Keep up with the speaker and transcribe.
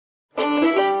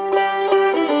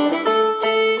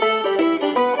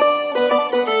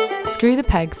Screw the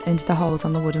pegs into the holes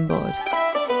on the wooden board.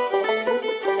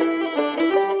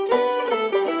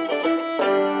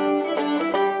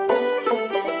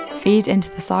 Feed into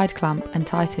the side clamp and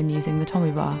tighten using the Tommy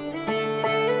bar.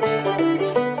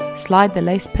 Slide the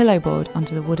lace pillow board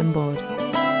onto the wooden board.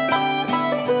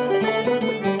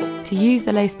 To use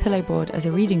the lace pillow board as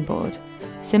a reading board,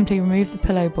 simply remove the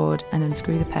pillow board and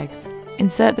unscrew the pegs.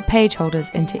 Insert the page holders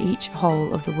into each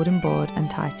hole of the wooden board and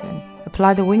tighten.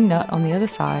 Apply the wing nut on the other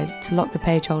side to lock the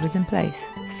page holders in place.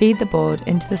 Feed the board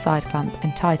into the side clamp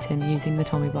and tighten using the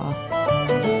Tommy bar.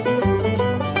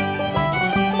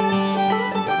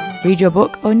 Read your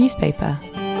book or newspaper.